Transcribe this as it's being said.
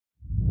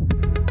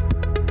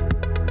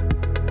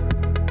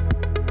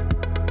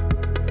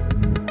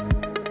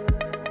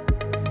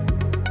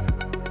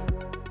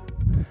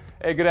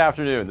Hey, good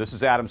afternoon. This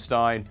is Adam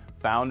Stein,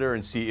 founder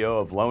and CEO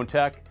of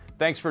LoanTek.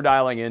 Thanks for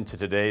dialing in to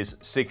today's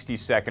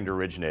 60-second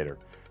originator.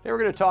 Today we're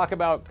going to talk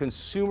about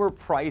consumer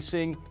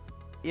pricing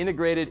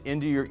integrated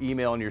into your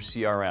email and your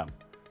CRM.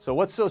 So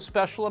what's so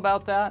special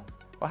about that?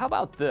 Well, how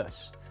about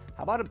this?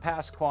 How about a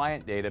past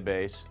client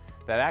database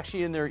that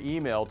actually in their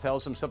email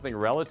tells them something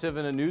relative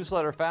in a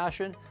newsletter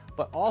fashion,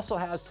 but also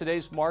has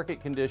today's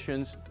market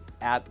conditions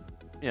at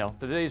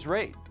today's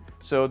rate.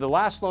 So the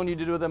last loan you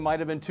did with them might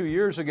have been 2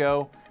 years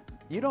ago.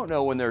 You don't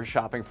know when they're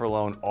shopping for a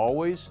loan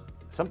always.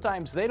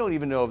 Sometimes they don't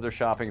even know if they're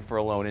shopping for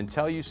a loan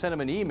until you send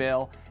them an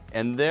email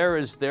and there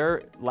is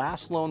their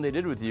last loan they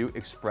did with you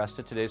expressed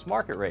at today's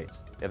market rates.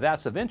 If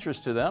that's of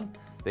interest to them,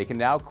 they can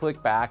now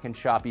click back and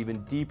shop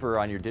even deeper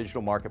on your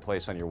digital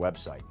marketplace on your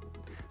website.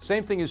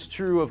 Same thing is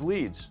true of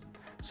leads.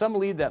 Some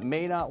lead that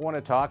may not want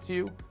to talk to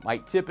you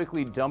might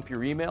typically dump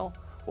your email,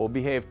 will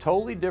behave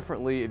totally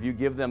differently if you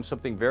give them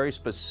something very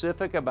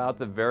specific about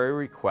the very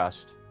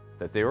request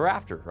that they were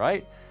after,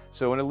 right?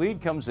 So when a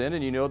lead comes in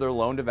and you know their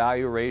loan to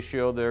value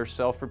ratio, their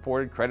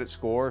self-reported credit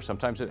score,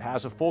 sometimes it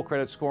has a full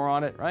credit score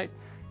on it, right?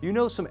 You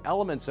know some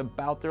elements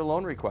about their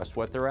loan request,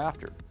 what they're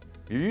after.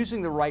 If you're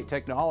using the right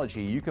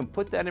technology, you can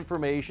put that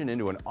information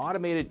into an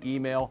automated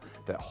email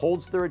that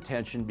holds their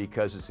attention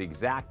because it's the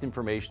exact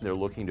information they're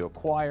looking to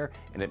acquire,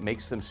 and it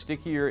makes them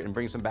stickier and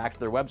brings them back to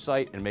their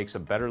website and makes a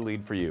better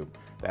lead for you.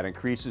 That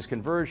increases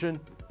conversion,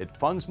 it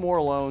funds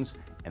more loans,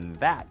 and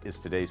that is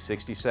today's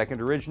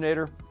 60-second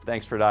originator.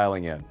 Thanks for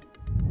dialing in.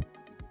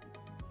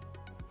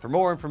 For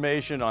more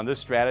information on this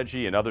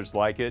strategy and others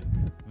like it,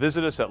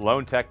 visit us at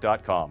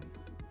LoanTek.com.